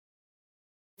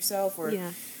yourself,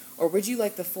 or would you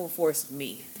like the full force of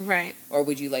me? Right. Or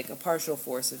would you like a partial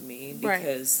force of me?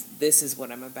 Because this is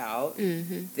what I'm about.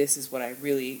 Mm-hmm. This is what I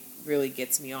really, really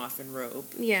gets me off and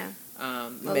rope. Yeah.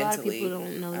 Mentally. A lot of people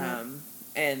don't know that.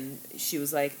 And she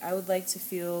was like, I would like to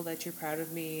feel that you're proud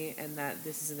of me and that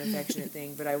this is an affectionate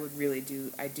thing, but I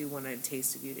do want a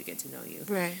taste of you to get to know you.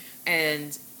 Right.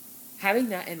 And having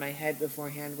that in my head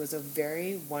beforehand was a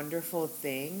very wonderful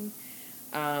thing,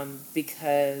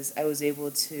 because I was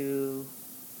able to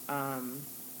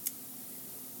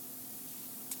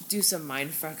do some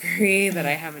mindfuckery that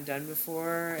I haven't done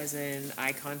before, as in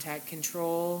eye contact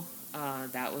control.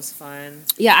 That was fun.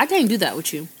 Yeah, I can't do that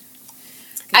with you.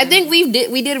 I think we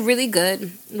did really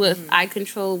good with eye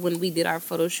control when we did our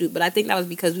photo shoot, but I think that was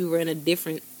because we were in a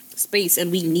different space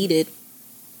and we needed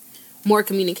more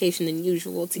communication than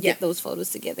usual to get those photos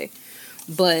together.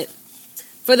 But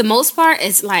for the most part,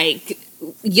 it's like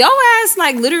yo ass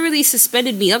like literally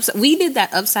suspended me up. We did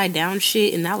that upside down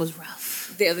shit and that was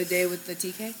rough. The other day with the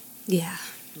TK? Yeah.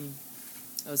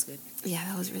 That was good. Yeah,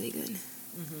 that was really good.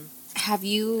 Mm-hmm. Have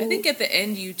you... I think at the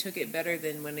end you took it better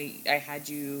than when I had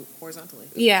you horizontally.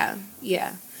 Yeah.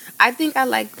 I think I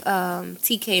like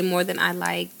TK more than I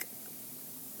like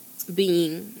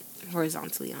being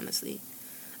horizontally, honestly.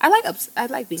 I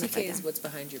like being TK is what's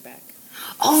behind your back.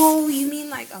 Oh, you mean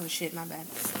like... Oh, shit, my bad.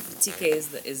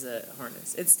 TK is a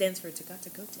harness. It stands for Takata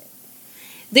Kote.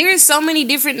 There is so many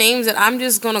different names that I'm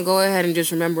just going to go ahead and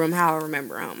just remember them how I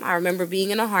remember them. I remember being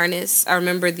in a harness. I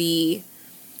remember the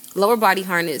lower body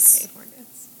harness. Hey,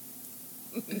 harness.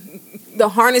 The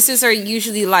harnesses are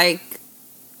usually like...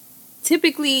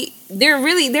 Typically, they're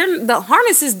the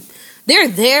harnesses... They're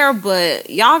there, but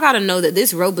y'all got to know that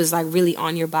this rope is like really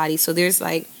on your body. So there's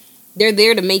like... They're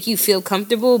there to make you feel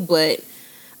comfortable, but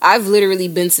I've literally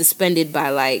been suspended by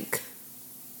like...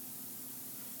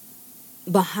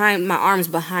 behind my arms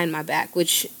behind my back,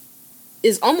 which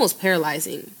is almost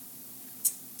paralyzing.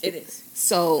 It is.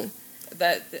 So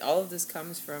that all of this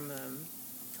comes from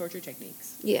torture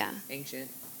techniques. Yeah.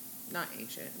 Not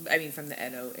ancient. I mean, from the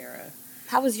Edo era.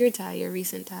 How was your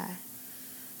recent tie?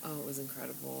 Oh, it was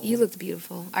incredible. You looked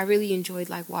beautiful. I really enjoyed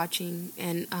like watching,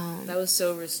 and that was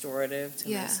so restorative to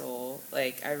my soul.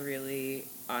 Like, I really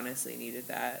honestly needed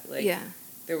that. Like,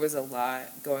 there was a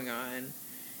lot going on,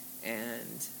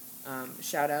 and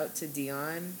shout out to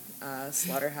Dion,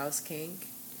 Slaughterhouse Kink,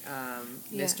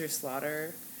 Mr.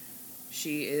 Slaughter.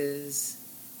 She is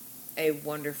a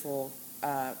wonderful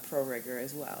pro rigger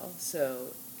as well.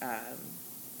 So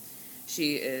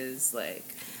she is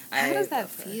like... How does that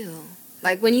feel?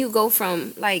 Like when you go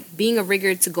from like being a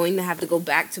rigger to going to have to go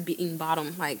back to being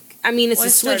bottom. Like, I mean, it's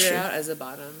a switch. I started out as a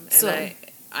bottom, and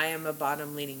I am a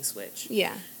bottom leaning switch.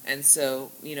 Yeah. And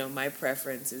so, my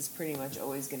preference is pretty much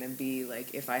always going to be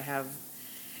like if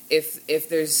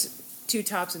there's 2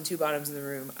 tops and 2 bottoms in the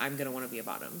room, I'm going to want to be a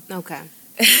bottom. Okay.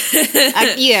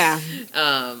 Yeah.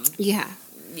 Yeah.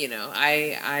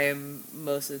 I am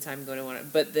most of the time going to want to,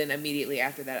 but then immediately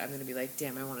after that, I'm going to be like,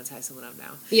 damn, I want to tie someone up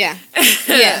now. Yeah.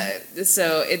 Yeah.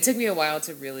 So it took me a while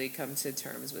to really come to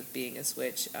terms with being a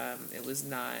switch. It was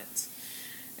not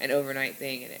an overnight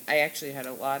thing, and I actually had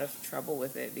a lot of trouble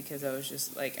with it because I was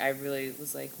just like, I really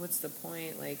was like, what's the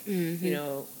point? Like, and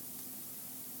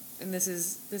this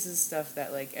is stuff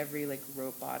that like every like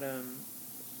rope bottom,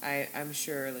 I'm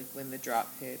sure like when the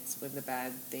drop hits, when the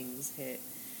bad things hit,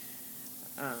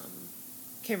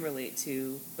 can relate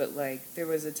to, but like there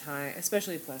was a time,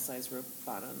 especially plus size rope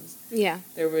bottoms. Yeah.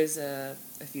 There was a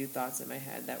few thoughts in my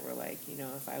head that were like,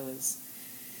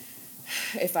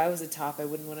 if I was a top, I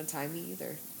wouldn't want to tie me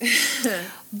either.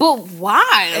 But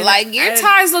why? And like your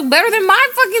ties look better than my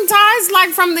fucking ties. Like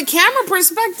from the camera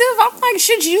perspective, I'm like,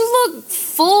 shit, you look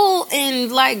full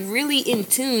and like really in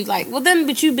tune. Like, well then,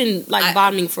 but you've been like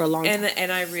bottoming for a long time.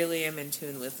 And I really am in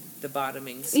tune with the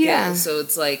bottoming skill. Yeah. So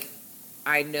it's like,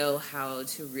 I know how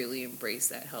to really embrace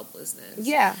that helplessness.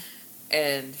 Yeah.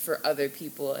 And for other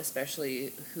people,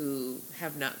 especially who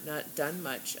have not done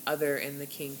much other in the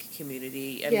kink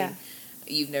community, I mean,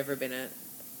 you've never been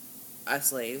a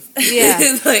slave.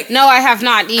 Yeah. Like, no, I have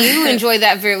not. You enjoy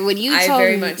that I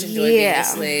very much enjoy being a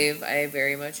slave. I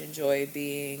very much enjoy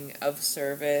being of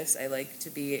service. I like to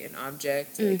be an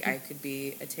object. Mm-hmm. Like I could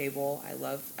be a table. I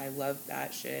love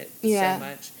that shit so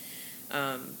much.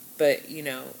 But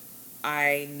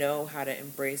I know how to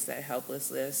embrace that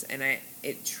helplessness, and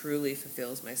it truly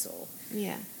fulfills my soul.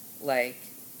 Yeah. Like,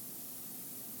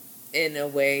 in a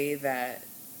way that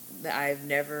I've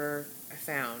never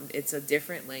found. It's a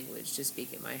different language to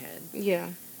speak in my head. Yeah.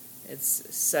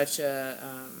 It's such a,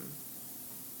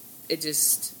 it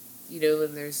just,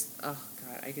 and there's, oh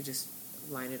God, I could just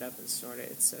line it up and snort it.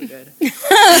 It's so good.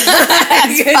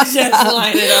 I could just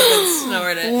line it up and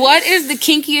snort it. What is the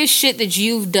kinkiest shit that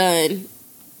you've done?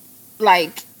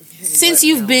 Like, since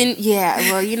you've been,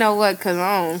 well, you know what? Because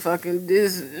I don't fucking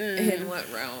this. In what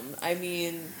realm? I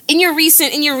mean, in your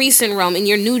recent realm, in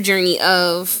your new journey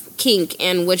of kink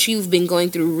and what you've been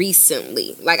going through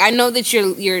recently. Like, I know that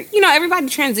you're everybody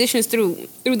transitions through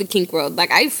the kink world.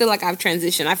 Like, I feel like I've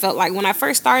transitioned. I felt like when I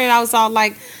first started, I was all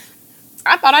like,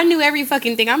 I thought I knew every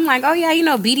fucking thing. I'm like, oh yeah,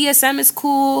 BDSM is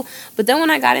cool. But then when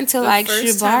I got into like the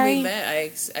first shibari, time we met,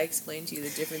 I explained to you the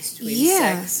difference between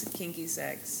sex, kinky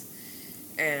sex,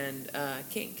 and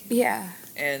kink. Yeah.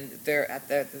 And they're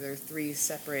three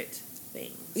separate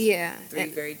things. Yeah. Three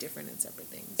very different and separate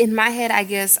things. In my head, I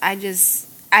guess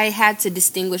I had to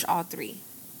distinguish all three.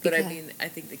 But I mean, I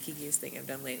think the kinkiest thing I've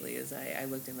done lately is I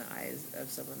looked in the eyes of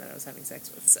someone that I was having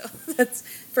sex with. So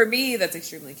for me, that's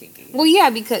extremely kinky. Well, yeah,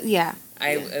 because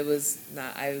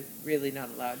I really not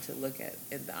allowed to look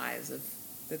in the eyes of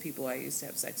the people I used to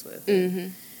have sex with. Mm-hmm.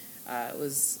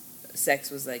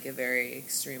 Sex was like a very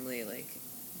extremely like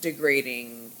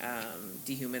degrading,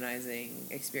 dehumanizing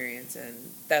experience, and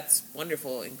that's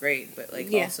wonderful and great. But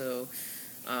like also,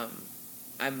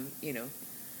 I'm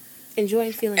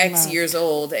enjoying feeling X loved. years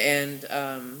old and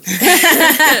and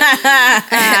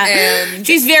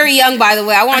she's very young, by the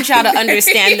way. I want y'all to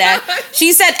understand that.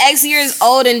 She said X years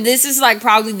old, and this is like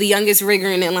probably the youngest rigger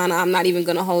in Atlanta. I'm not even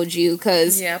gonna hold you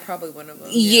because probably one of them.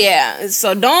 Yeah,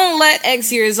 so don't let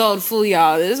X years old fool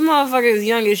y'all. This motherfucker is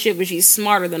young as shit, but she's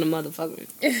smarter than a motherfucker.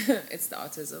 It's the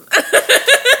autism.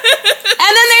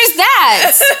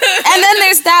 And then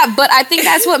there's that. But I think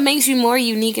that's what makes you more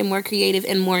unique and more creative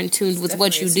and more in tune with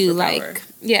what you do. Like,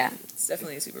 yeah. It's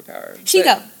definitely a superpower.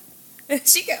 Chico.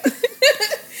 Chico. But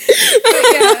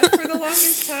yeah, for the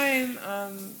longest time,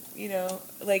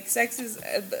 like sex is,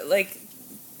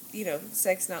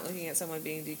 sex not looking at someone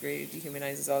being degraded,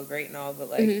 dehumanized is all great and all, but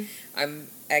like, I'm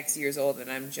X years old and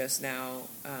I'm just now,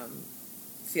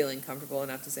 feeling comfortable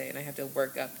enough to say it, and I have to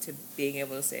work up to being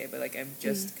able to say it, but like I'm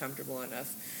just comfortable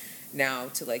enough now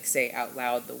to like say out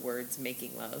loud the words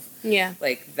making love. Yeah.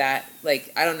 Like that, like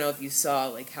I don't know if you saw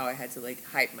like how I had to like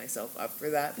hype myself up for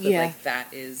that, but like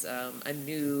that is a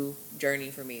new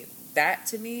journey for me. That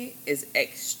to me is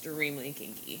extremely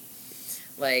kinky.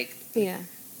 Like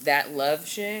that love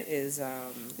shit is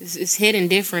it's hidden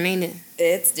different, ain't it?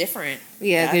 It's different.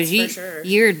 Yeah, because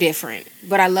you're different.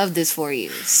 But I love this for you.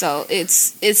 So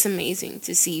it's amazing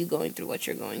to see you going through what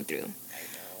you're going through. I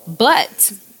know.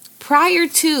 But prior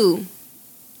to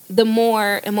the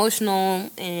more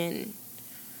emotional and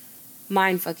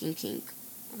mind fucking kink,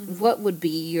 what would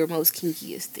be your most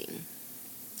kinkiest thing?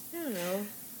 I don't know.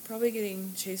 Probably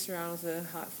getting chased around with a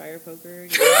hot fire poker,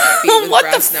 beat with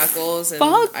brass knuckles and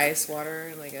ice water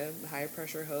and like a high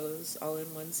pressure hose all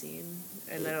in one scene,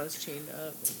 and then I was chained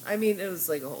up. I mean, it was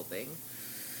like a whole thing.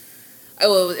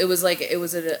 Oh, it was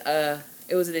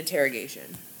an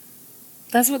interrogation.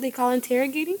 That's what they call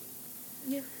interrogating?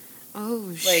 Yeah.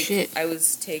 Oh shit! I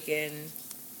was taken,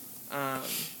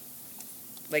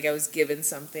 like I was given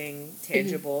something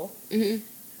tangible,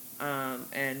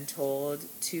 and told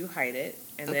to hide it.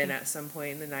 And then at some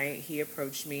point in the night, he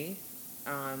approached me,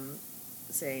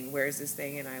 saying, "Where's this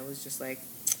thing?" And I was just like,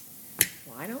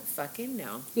 "Well, I don't fucking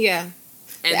know." Yeah.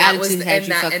 And that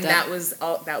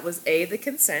was A, the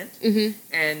consent,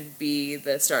 and B,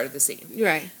 the start of the scene.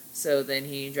 Right. So then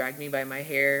he dragged me by my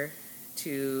hair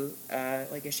to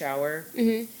like a shower,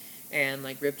 and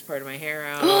like ripped part of my hair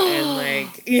out, and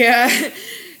like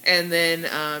and then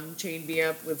chained me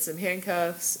up with some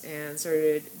handcuffs and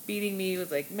started beating me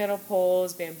with like metal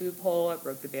poles, bamboo pole. I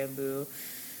broke the bamboo.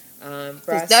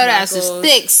 Brass that ass knuckles.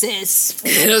 is thick, sis.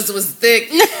 It was thick.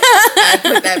 I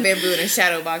put that bamboo in a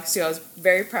shadow box too. I was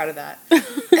very proud of that.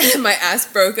 My ass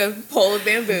broke a pole of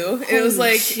bamboo. It was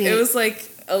like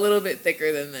a little bit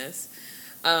thicker than this.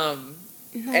 Way.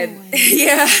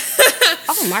 Yeah.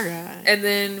 Oh my god. And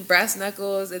then brass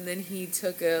knuckles, and then he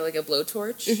took a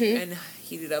blowtorch and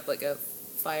heated up like a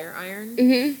fire iron,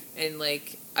 and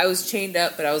like I was chained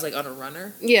up, but I was like on a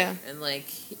runner. Yeah. And like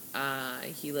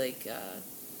he like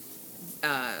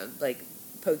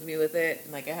poked me with it,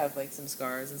 and like I have like some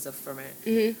scars and stuff from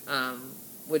it.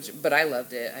 But I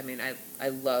loved it. I mean, I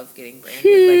love getting branded.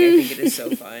 Like I think it is so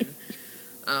fun.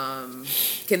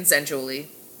 Consensually.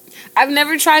 I've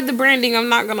never tried the branding. I'm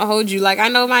not gonna hold you. Like I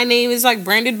know my name is like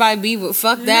branded by B, but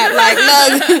fuck that. Like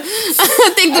look,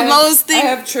 I think I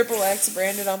have XXX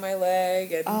branded on my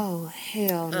leg. And, oh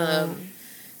hell no.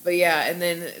 But yeah, and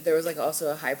then there was like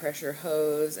also a high pressure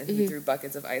hose, and he threw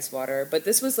buckets of ice water. But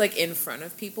this was like in front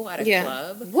of people at a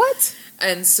club. What?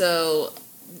 And so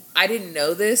I didn't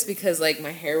know this because like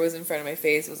my hair was in front of my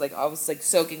face. It was like I was like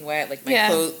soaking wet. Like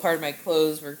my part of my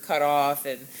clothes were cut off,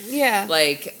 and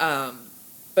like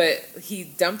but he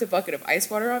dumped a bucket of ice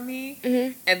water on me,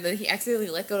 and then he accidentally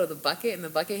let go of the bucket, and the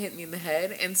bucket hit me in the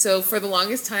head. And so for the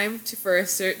longest time,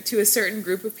 to a certain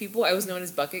group of people, I was known as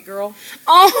Bucket Girl.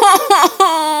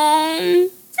 Oh.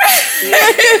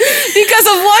 Because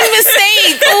of one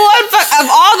mistake, of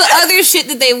all the other shit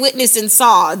that they witnessed and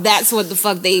saw, that's what the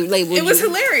fuck they labeled. It was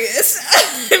hilarious.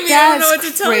 I mean, I don't know what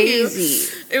to tell you.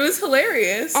 It was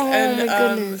hilarious. Oh and, my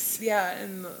goodness. Yeah,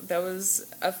 and that was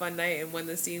a fun night. And when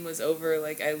the scene was over,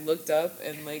 like I looked up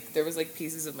and like there was like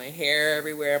pieces of my hair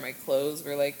everywhere. My clothes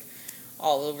were like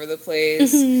all over the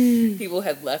place. People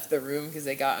had left the room because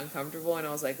they got uncomfortable, and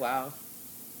I was like, wow.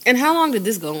 And how long did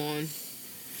this go on?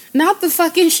 Not the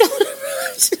fucking shoulder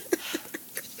brush.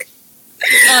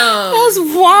 That was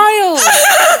wild.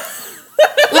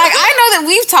 Like, I know that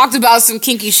we've talked about some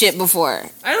kinky shit before.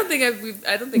 I don't think I've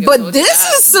But this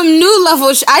is some new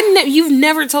level shit. You've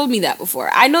never told me that before.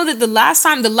 I know that the last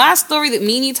story that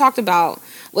me and you talked about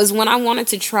was when I wanted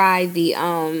to try the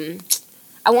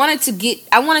I wanted to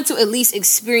at least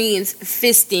experience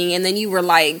fisting, and then you were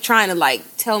like trying to like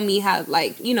tell me how,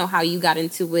 like, you know, how you got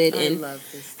into it and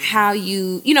how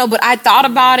you know, but I thought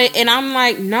about it and I'm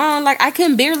like, no, like I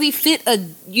can barely fit a,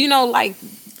 you know, like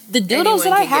the dildos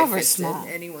that I have are small.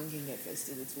 Anyone can get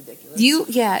fisted. It's ridiculous.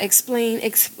 Explain,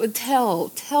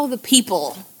 tell the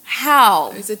people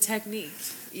how. It's a technique.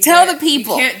 Tell the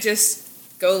people. You can't just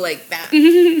go like that.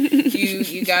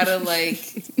 You gotta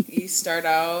like, you start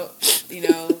out, you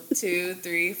know, 2,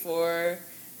 3, 4,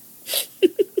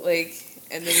 like,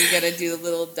 and then you gotta do the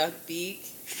little duck beak,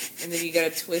 and then you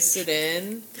gotta twist it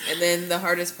in, and then the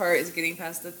hardest part is getting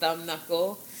past the thumb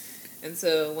knuckle. And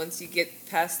so once you get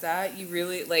past that, you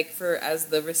really, like, as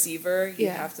the receiver, you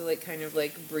have to like kind of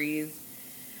like breathe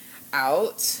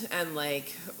out and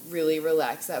like really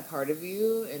relax that part of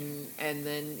you, and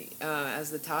then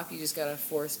as the top, you just gotta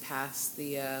force past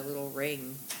the little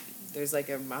ring. There's like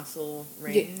a muscle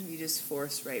ring. You just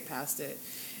force right past it,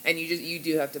 and you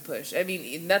do have to push. I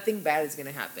mean, nothing bad is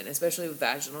gonna happen, especially with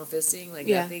vaginal fisting. Like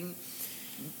nothing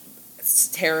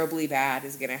terribly bad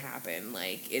is gonna happen.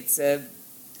 Like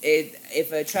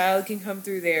if a child can come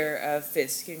through there, a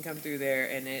fist can come through there,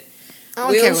 and it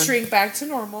will shrink back to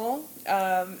normal.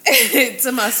 It's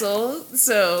a muscle,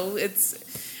 so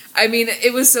I mean,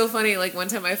 it was so funny. Like one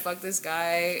time I fucked this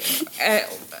guy.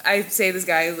 I say this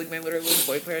guy is like my literal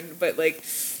boyfriend, but like,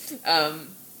 and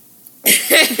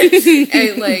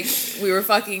like we were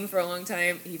fucking for a long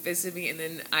time. He fisted me, and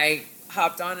then I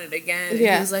hopped on it again. And he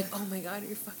was like, "Oh my god,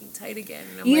 you're fucking tight again."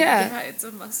 And I'm like, "Yeah, it's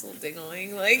a muscle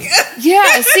dingling." Like,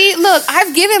 see, look,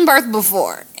 I've given birth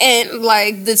before, and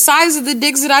like the size of the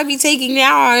dicks that I be taking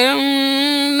now, I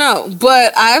don't know,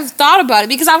 but I've thought about it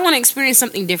because I want to experience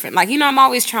something different. Like, you know, I'm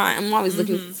always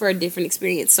looking for a different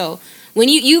experience. So when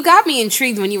you got me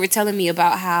intrigued when you were telling me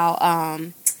about how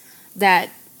that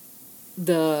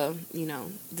the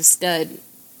stud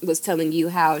was telling you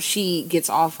how she gets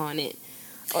off on it.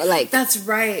 Or like, that's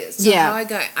right. So how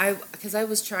because I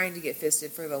was trying to get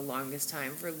fisted for the longest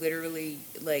time, for literally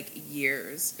like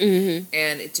years, and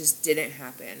it just didn't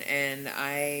happen. And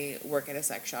I work at a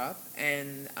sex shop,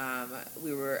 and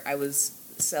I was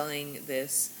selling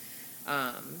this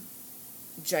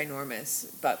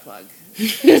ginormous butt plug.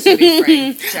 To be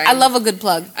frank, I love a good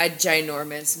plug. A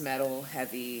ginormous metal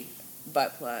heavy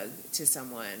butt plug to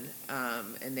someone,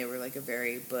 and they were like a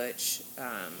very butch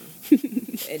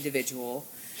individual.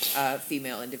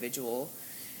 Female individual,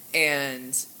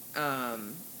 and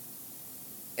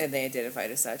they identified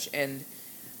as such, and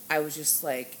I was just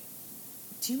like,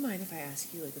 do you mind if I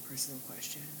ask you like a personal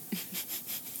question?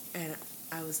 And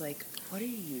I was like, what are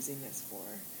you using this for?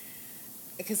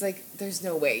 Because like there's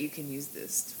no way you can use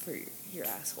this for your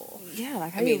asshole. Yeah,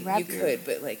 like I mean you could,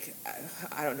 but like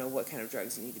I don't know what kind of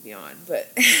drugs you need to be on,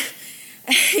 but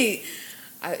she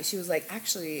was like,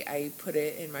 actually I put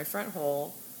it in my front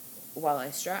hole while I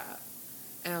strap.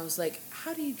 And I was like,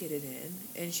 how do you get it in?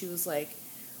 And she was like,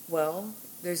 well,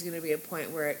 there's going to be a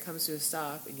point where it comes to a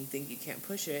stop and you think you can't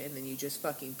push it, and then you just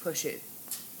fucking push it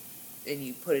and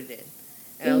you put it in.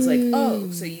 And I was like,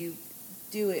 oh, so you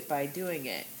do it by doing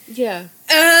it. Yeah.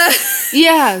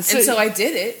 Yeah. And so I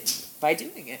did it by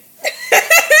doing it.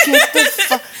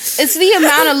 It's the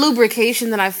amount of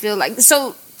lubrication that I feel like.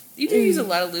 So you do use a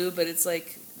lot of lube, but it's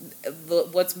like,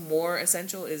 what's more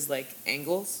essential is like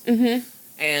angles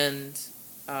and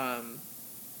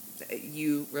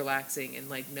you relaxing and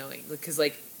like knowing, because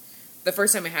like the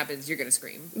first time it happens you're gonna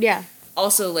scream.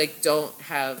 Also, like, don't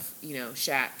have, you know,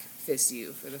 Shaq fist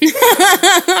you for the first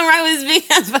time. Right with his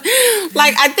big ass.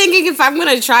 Like, I think if I'm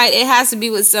gonna try it, it has to be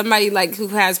with somebody like who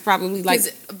has probably like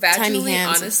tiny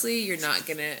hands. Honestly, you're not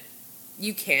gonna.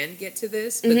 You can get to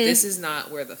this, but this is not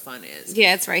where the fun is.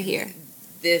 Yeah, it's right here.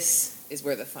 This is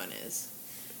where the fun is.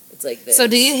 It's like this. So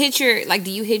do you hit your like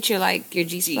your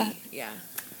G spot? Yeah.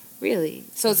 Really?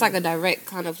 So it's like a direct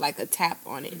kind of like a tap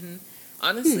on it.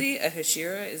 Honestly, a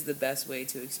Hashira is the best way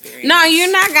to experience. No,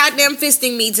 you're not goddamn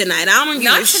fisting me tonight. I don't give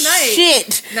Not a tonight.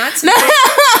 shit. Not tonight.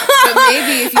 But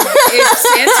maybe if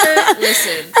Santa,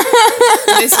 listen,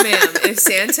 Miss Ma'am, if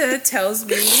Santa tells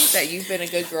me that you've been a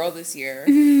good girl this year,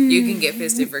 you can get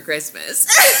fisted for Christmas.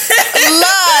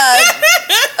 Look.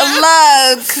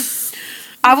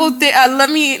 I will. Let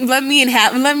me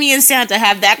and Santa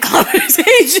have that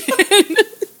conversation.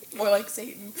 More like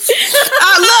Satan. Look,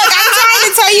 I'm trying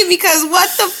to tell you because what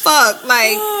the fuck?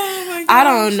 Like, Oh my I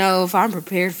don't know if I'm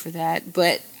prepared for that,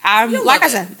 but I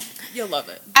said, you'll love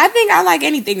it. I think I like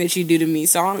anything that you do to me.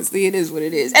 So honestly, it is what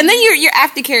it is. And then your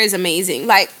aftercare is amazing.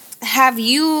 Like, have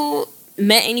you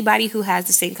met anybody who has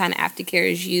the same kind of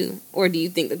aftercare as you, or do you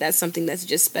think that that's something that's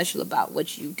just special about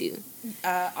what you do?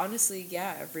 Honestly,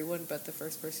 yeah, everyone but the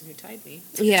first person who tied me.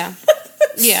 Yeah.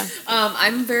 Yeah.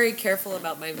 I'm very careful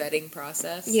about my vetting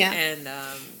process. Yeah. And,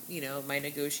 my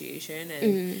negotiation.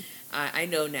 And I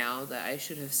know now that I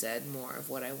should have said more of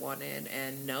what I wanted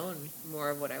and known more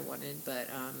of what I wanted. But,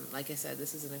 like I said,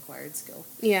 this is an acquired skill.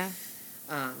 Yeah.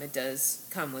 It does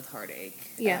come with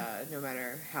heartache. Yeah. No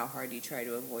matter how hard you try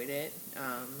to avoid it.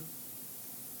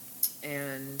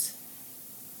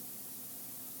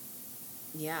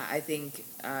 Yeah, I think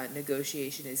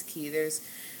negotiation is key. There's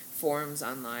forums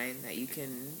online that you can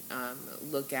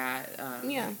look at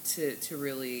to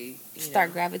really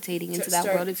start gravitating into that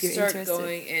world if you're interested. Start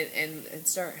going and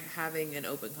start having an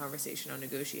open conversation on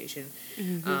negotiation.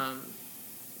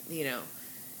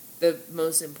 The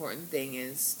most important thing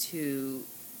is to,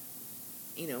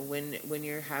 when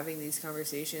you're having these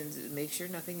conversations, make sure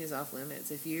nothing is off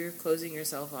limits. If you're closing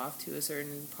yourself off to a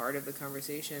certain part of the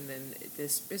conversation, then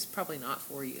this is probably not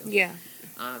for you. Yeah.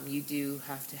 You do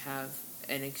have to have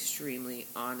an extremely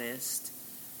honest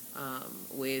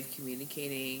way of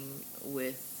communicating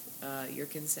with your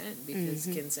consent, because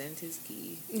consent is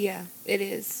key. Yeah, it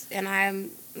is. And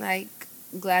I'm like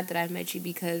glad that I met you,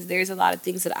 because there's a lot of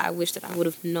things that I wish that I would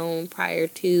have known prior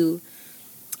to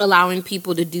allowing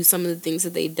people to do some of the things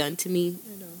that they've done to me.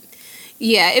 I know.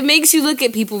 Yeah, it makes you look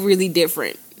at people really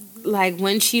different. Like,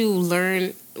 once you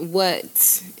learn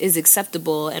what is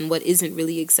acceptable and what isn't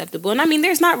really acceptable. And I mean,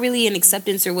 there's not really an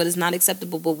acceptance or what is not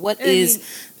acceptable, but what is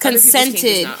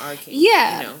consented.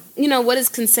 Yeah. What is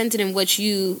consented and what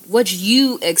you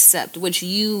accept, what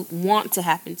you want to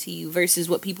happen to you versus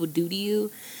what people do to you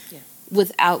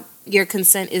without your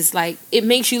consent is like, it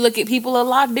makes you look at people a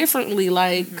lot differently.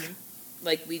 Like,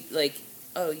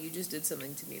 oh, you just did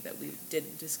something to me that we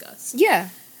didn't discuss. Yeah.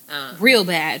 Real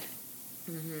bad.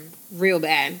 Real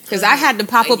bad. Because I had to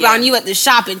pop up on you at the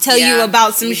shop and tell you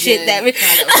about some shit that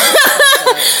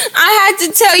I had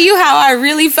to tell you how I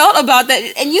really felt about that.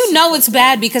 And it's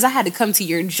bad because I had to come to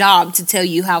your job to tell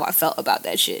you how I felt about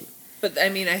that shit. But I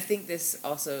mean, I think this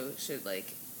also should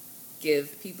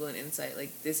give people an insight.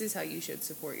 Like, this is how you should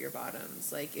support your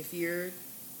bottoms. Like, if you're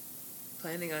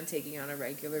planning on taking on a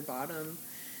regular bottom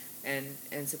and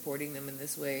supporting them in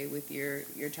this way with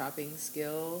your topping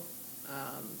skill,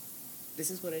 this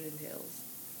is what it entails,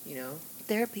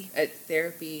 Therapy,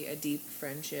 a deep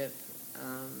friendship,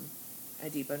 a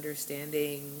deep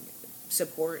understanding,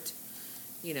 support.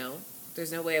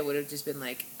 There's no way I would have just been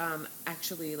like,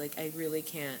 actually, I really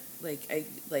can't, I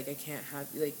can't have,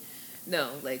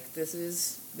 no, this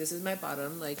is my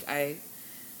bottom.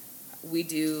 We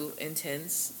do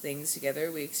intense things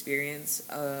together. We experience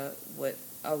what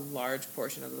a large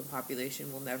portion of the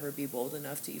population will never be bold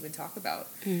enough to even talk about.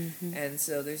 And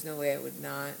so there's no way I would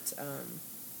not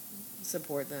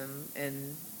support them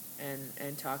and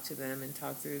talk to them and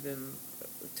talk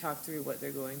through what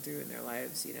they're going through in their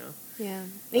lives, Yeah.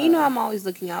 And I'm always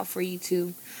looking out for you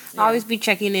too. I always be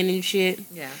checking in and shit.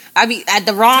 Yeah. I be at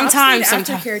the wrong time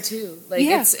sometimes. Aftercare too.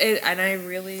 And I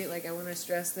really, I want to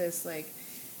stress this,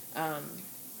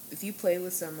 if you play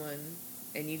with someone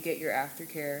and you get your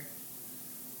aftercare,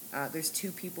 there's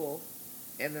 2 people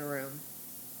in the room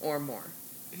or more.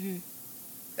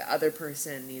 The other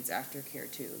person needs aftercare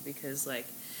too, because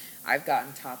I've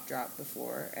gotten top drop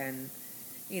before, and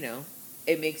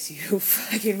it makes you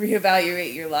fucking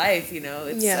reevaluate your life.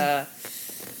 It's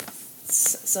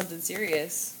something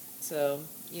serious. So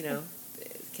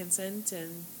consent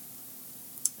and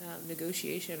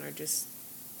negotiation are just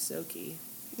so key.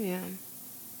 Yeah,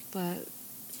 but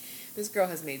This girl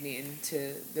has made me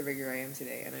into the rigor I am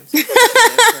today, and I'm so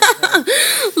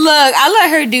appreciative. Look, I let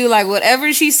her do like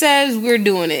whatever she says. We're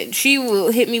doing it. She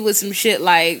will hit me with some shit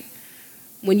like,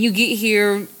 when you get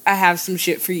here, I have some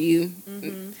shit for you.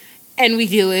 Mm-hmm. And we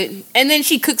do it. And then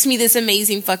she cooks me this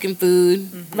amazing fucking food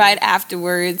right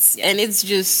afterwards. And it's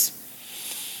just,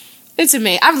 it's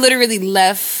amazing. I've literally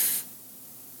left.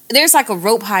 There's like a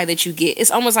rope high that you get. It's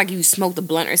almost like you smoked a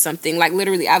blunt or something. Like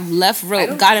literally, I've left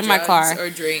rope, got in my car. Or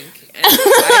drink. And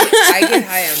I get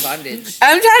high on bondage.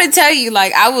 I'm trying to tell you,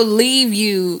 like, I will leave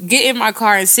you, get in my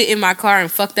car and sit in my car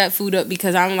and fuck that food up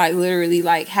because I'm like literally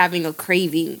like having a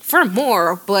craving for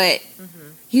more. But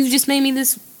you've just made me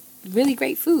this really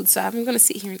great food, so I'm gonna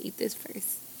sit here and eat this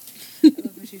first. I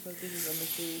love how she focuses on the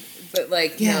food. But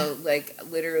like, no, like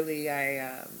literally,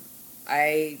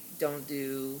 I don't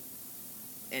do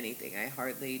anything. I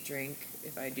hardly drink.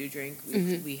 If I do drink,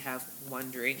 we have one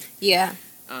drink. Yeah.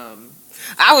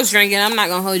 I was drinking. I'm not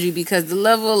gonna hold you because the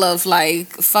level of like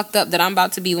fucked up that I'm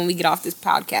about to be when we get off this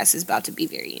podcast is about to be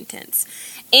very intense.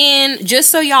 And just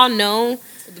so y'all know,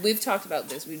 we've talked about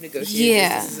this. We've negotiated.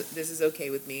 Yeah. This is okay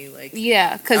with me. Like,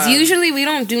 yeah, because usually we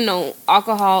don't do no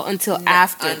alcohol until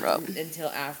after. Until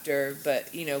after,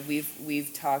 but you know,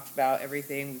 we've talked about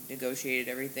everything. We've negotiated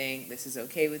everything. This is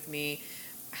okay with me.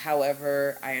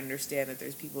 However, I understand that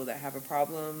there's people that have a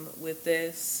problem with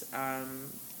this.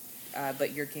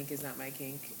 But your kink is not my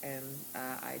kink, and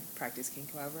I practice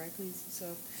kink however I please. So,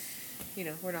 you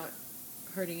know, we're not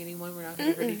hurting anyone. We're not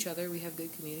going to hurt each other. We have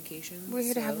good communication. We're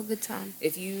here to have a good time.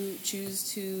 If you choose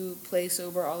to play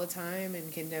sober all the time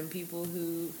and condemn people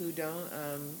who don't,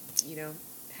 you know,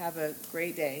 have a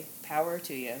great day. Power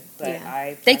to you. But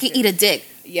they can eat a dick.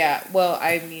 Yeah, well,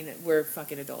 I mean, we're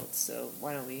fucking adults, so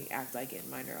why don't we act like it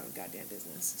and mind our own goddamn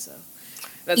business? So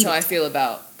that's how I feel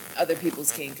about other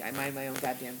people's kink. I mind my own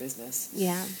goddamn business.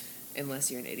 Yeah.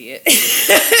 Unless you're an idiot.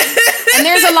 And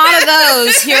there's a lot of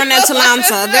those here in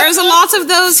Atlanta. There's a lot of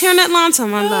those here in Atlanta,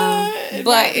 my love. But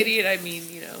by idiot, I mean,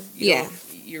 you know,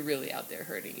 you're really out there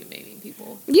hurting and maiming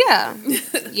people. Yeah.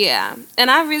 Yeah. And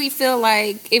I really feel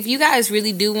like if you guys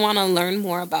really do want to learn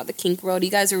more about the kink world,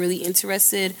 you guys are really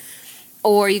interested,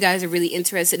 or you guys are really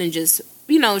interested in just,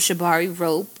 you know, Shabari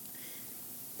Rope,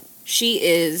 she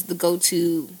is the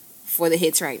go-to for the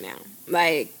hits right now.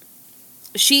 Like,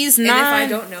 she's not. And if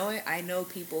I don't know it, I know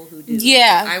people who do.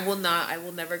 Yeah. I will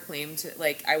never claim to,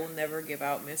 like, I will never give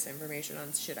out misinformation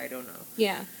on shit I don't know.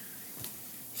 Yeah.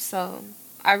 So,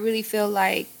 I really feel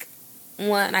like,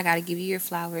 one, I got to give you your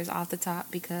flowers off the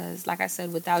top because, like I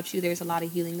said, without you, there's a lot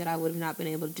of healing that I would have not been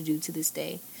able to do to this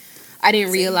day. I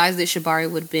didn't realize that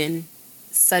Shabari would have been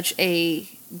such a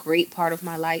great part of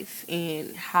my life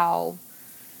and how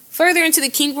further into the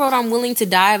kink world I'm willing to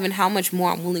dive and how much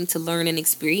more I'm willing to learn and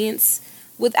experience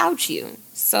without you.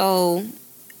 So,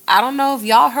 I don't know if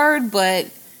y'all heard, but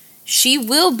she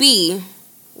will be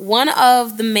one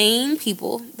of the main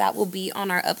people that will be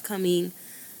on our upcoming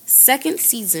second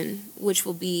season, which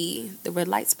will be the Red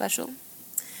Light Special,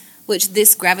 which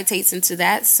this gravitates into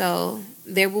that. So,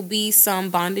 there will be some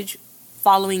bondage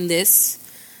following this.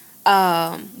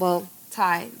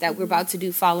 Tie that we're about to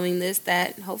do following this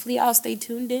that hopefully y'all stay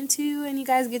tuned into and you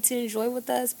guys get to enjoy with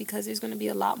us because there's going to be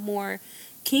a lot more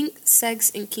kink, sex,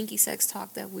 and kinky sex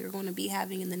talk that we're going to be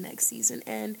having in the next season.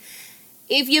 And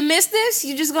if you miss this,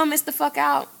 you're just going to miss the fuck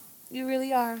out. You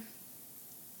really are.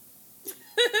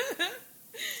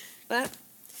 But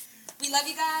we love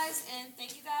you guys and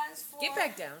thank you guys for... Get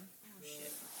back down. Oh,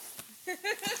 shit.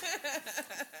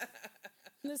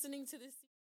 Listening to this.